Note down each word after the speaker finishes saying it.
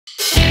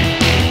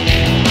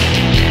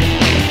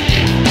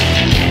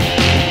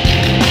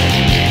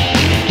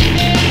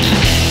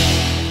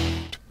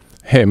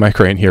Hey, Mike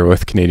Raine here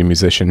with Canadian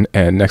Musician,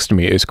 and next to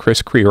me is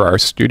Chris Crerar,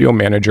 studio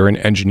manager and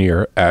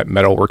engineer at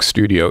Metalworks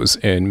Studios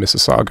in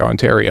Mississauga,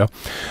 Ontario.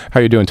 How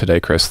are you doing today,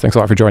 Chris? Thanks a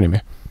lot for joining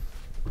me.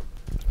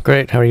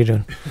 Great. How are you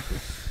doing?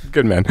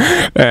 Good, man.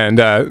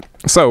 And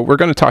so we're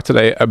going to talk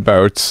today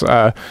about,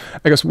 I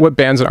guess, what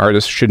bands and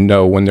artists should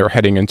know when they're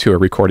heading into a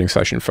recording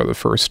session for the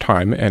first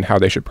time and how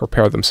they should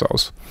prepare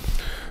themselves.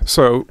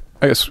 So,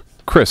 I guess,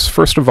 Chris,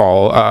 first of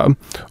all,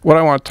 what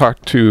I want to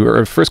talk to,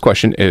 or first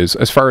question is,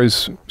 as far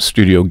as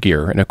studio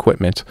gear and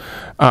equipment,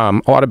 a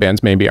lot of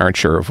bands maybe aren't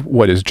sure of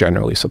what is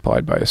generally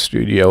supplied by a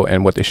studio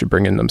and what they should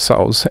bring in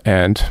themselves,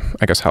 and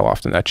I guess how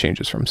often that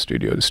changes from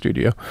studio to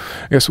studio.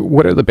 I guess,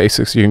 what are the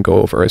basics you can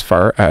go over as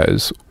far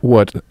as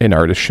what an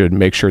artist should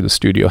make sure the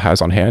studio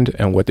has on hand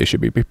and what they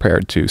should be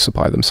prepared to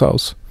supply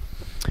themselves?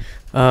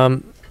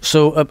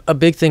 So a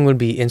big thing would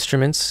be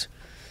instruments.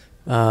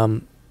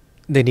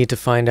 They need to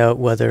find out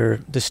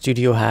whether the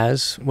studio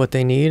has what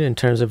they need in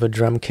terms of a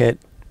drum kit,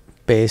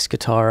 bass,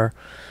 guitar.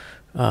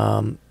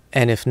 And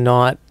if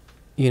not,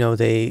 you know,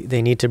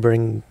 they need to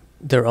bring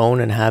their own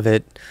and have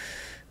it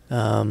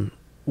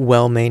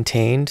well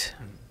maintained.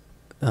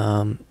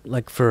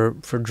 Like for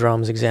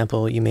drums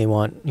example, you may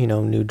want, you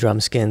know, new drum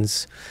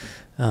skins,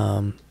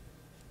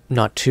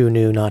 not too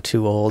new, not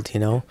too old, you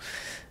know.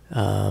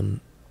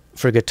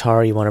 For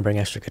guitar, you want to bring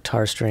extra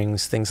guitar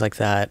strings, things like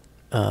that.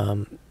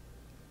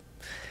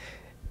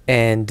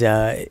 And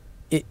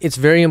it's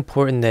very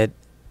important that,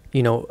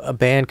 you know, a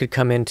band could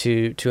come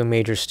into a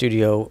major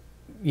studio,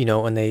 you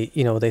know, and they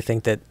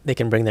think that they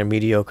can bring their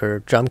mediocre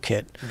drum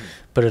kit,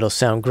 but it'll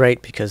sound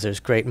great because there's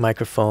great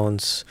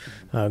microphones,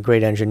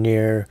 great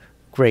engineer,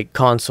 great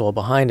console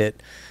behind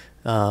it.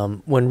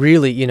 When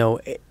really, you know,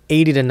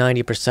 80 to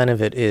 90%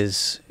 of it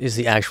is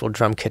the actual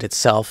drum kit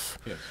itself,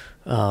 yes,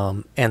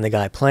 and the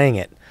guy playing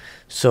it.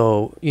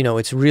 So, you know,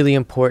 it's really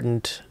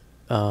important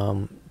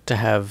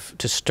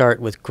to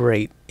start with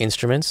great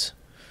instruments,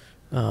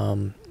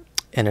 and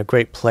a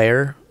great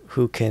player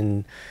who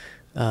can,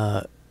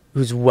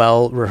 who's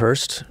well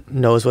rehearsed,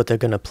 knows what they're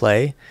going to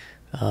play,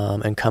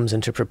 and comes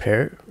in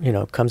prepared,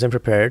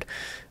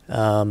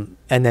 and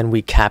then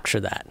we capture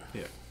that.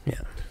 Yeah.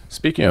 Yeah.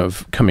 Speaking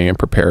of coming in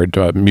prepared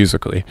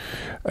musically,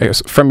 I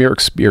guess from your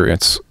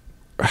experience,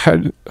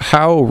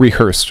 how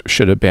rehearsed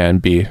should a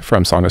band be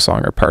from song to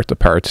song or part to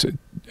part?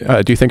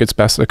 Do you think it's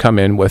best to come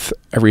in with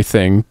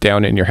everything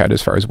down in your head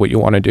as far as what you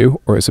want to do,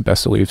 or is it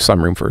best to leave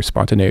some room for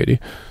spontaneity?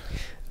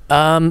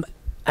 I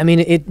mean,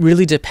 it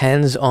really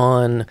depends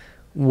on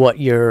what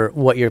your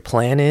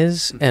plan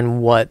is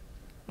and what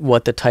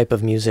the type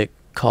of music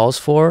calls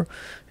for.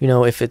 You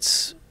know, if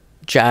it's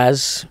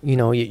jazz, you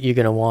know, you're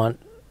going to want,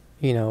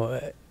 you know,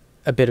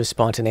 a bit of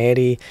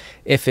spontaneity.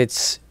 If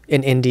it's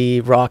an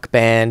indie rock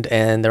band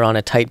and they're on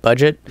a tight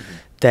budget,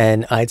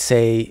 then I'd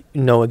say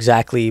know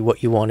exactly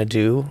what you want to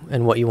do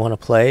and what you want to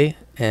play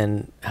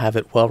and have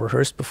it well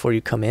rehearsed before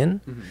you come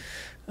in.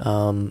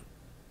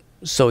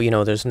 So, you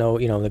know, there's no,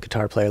 you know, the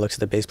guitar player looks at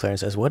the bass player and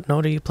says, what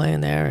note are you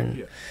playing there?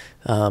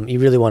 And you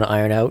really want to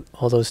iron out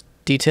all those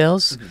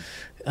details.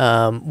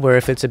 Where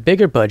if it's a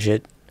bigger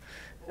budget,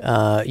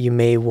 you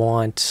may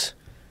want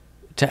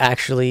to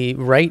actually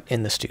write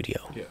in the studio.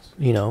 Yes.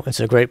 You know, it's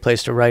a great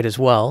place to write as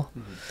well.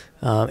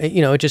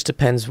 You know, it just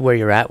depends where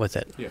you're at with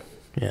it.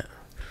 Yeah.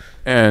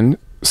 And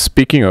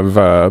speaking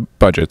of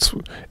budgets,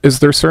 is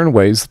there certain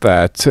ways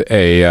that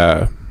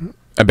a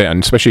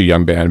band, especially a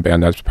young band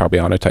that's probably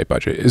on a tight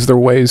budget, is there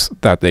ways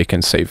that they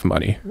can save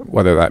money,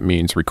 whether that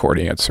means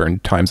recording at certain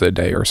times of the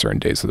day or certain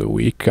days of the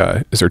week?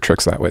 Is there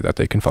tricks that way that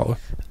they can follow?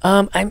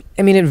 I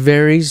mean, it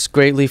varies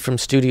greatly from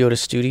studio to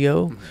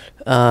studio.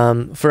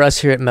 For us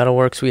here at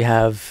Metalworks, we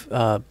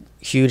have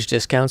huge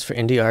discounts for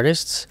indie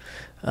artists.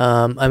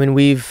 I mean,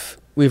 we've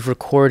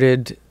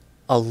recorded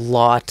a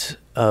lot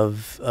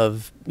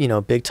of you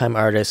know, big time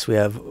artists. We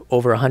have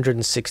over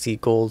 160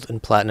 gold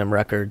and platinum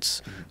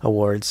records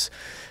awards,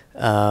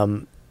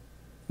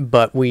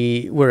 but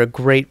we're a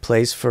great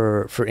place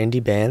for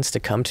indie bands to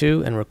come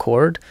to and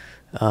record,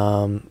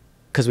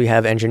 because we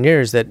have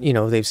engineers that, you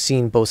know, they've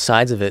seen both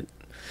sides of it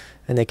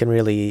and they can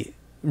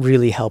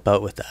really help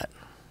out with that.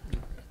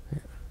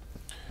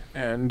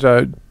 And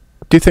do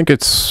you think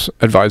it's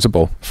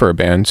advisable for a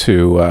band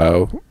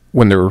to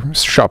when they're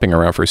shopping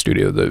around for a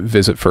studio, to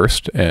visit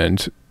first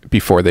and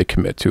before they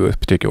commit to a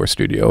particular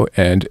studio?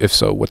 And if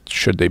so, what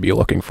should they be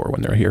looking for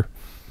when they're here?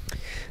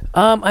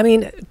 I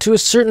mean, to a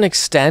certain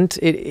extent,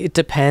 it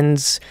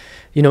depends.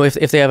 You know, if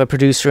they have a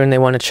producer and they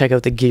want to check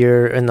out the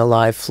gear and the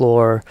live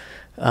floor,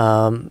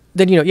 then,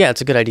 you know, yeah, it's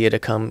a good idea to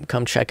come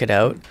check it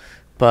out.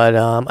 But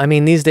I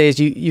mean, these days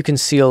you can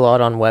see a lot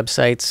on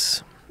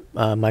websites,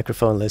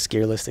 microphone list,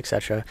 gear list,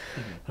 etc.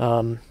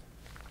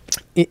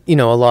 You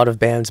know, a lot of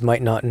bands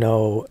might not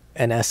know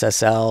an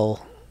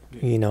SSL,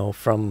 you know,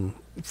 from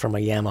a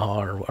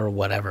Yamaha or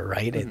whatever,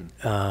 right?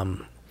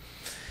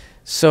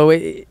 So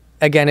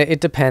again, it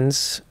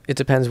depends. It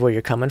depends where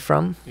you're coming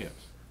from. Yes.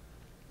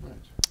 Right.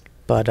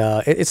 But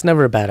it's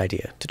never a bad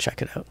idea to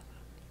check it out.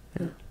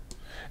 Yeah.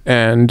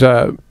 And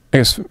I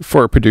guess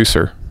for a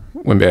producer,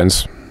 when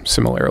bands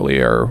similarly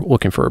are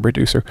looking for a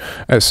producer.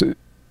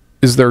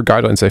 Is there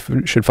guidelines they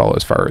should follow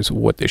as far as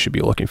what they should be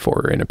looking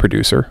for in a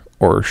producer,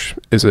 or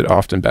is it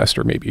often best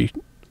or maybe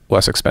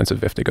less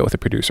expensive if they go with a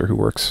producer who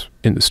works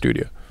in the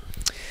studio?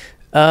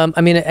 I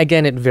mean,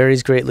 again, it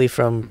varies greatly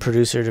from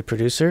producer to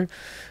producer,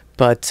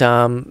 but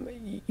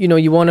you know,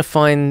 you want to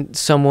find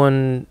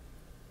someone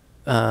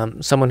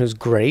who's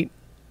great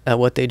at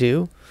what they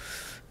do,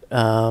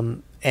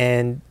 and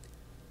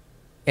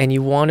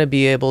you want to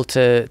be able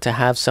to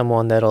have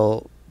someone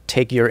that'll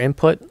take your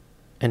input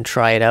and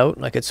try it out.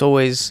 Like, it's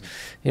always,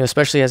 you know,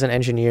 especially as an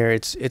engineer,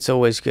 it's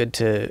always good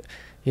to,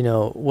 you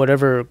know,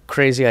 whatever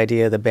crazy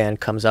idea the band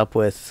comes up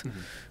with,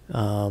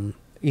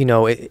 you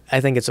know,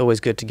 I think it's always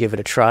good to give it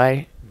a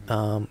try,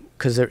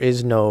 because there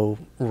is no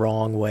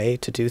wrong way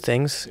to do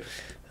things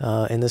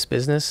in this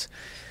business,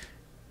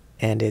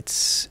 and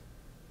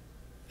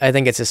I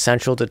think it's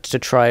essential to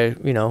try,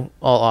 you know,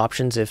 all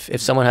options. If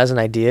someone has an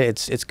idea,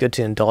 it's good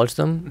to indulge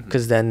them,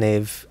 because then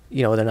they've,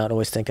 you know, they're not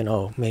always thinking,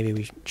 oh, maybe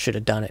we should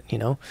have done it, you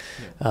know.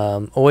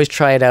 Always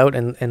try it out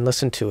and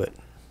listen to it.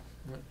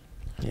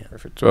 Yeah.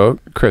 Perfect. Well,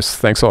 Chris,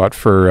 thanks a lot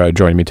for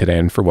joining me today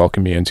and for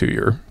welcoming me into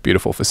your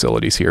beautiful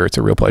facilities here. It's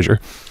a real pleasure.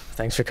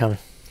 Thanks for coming.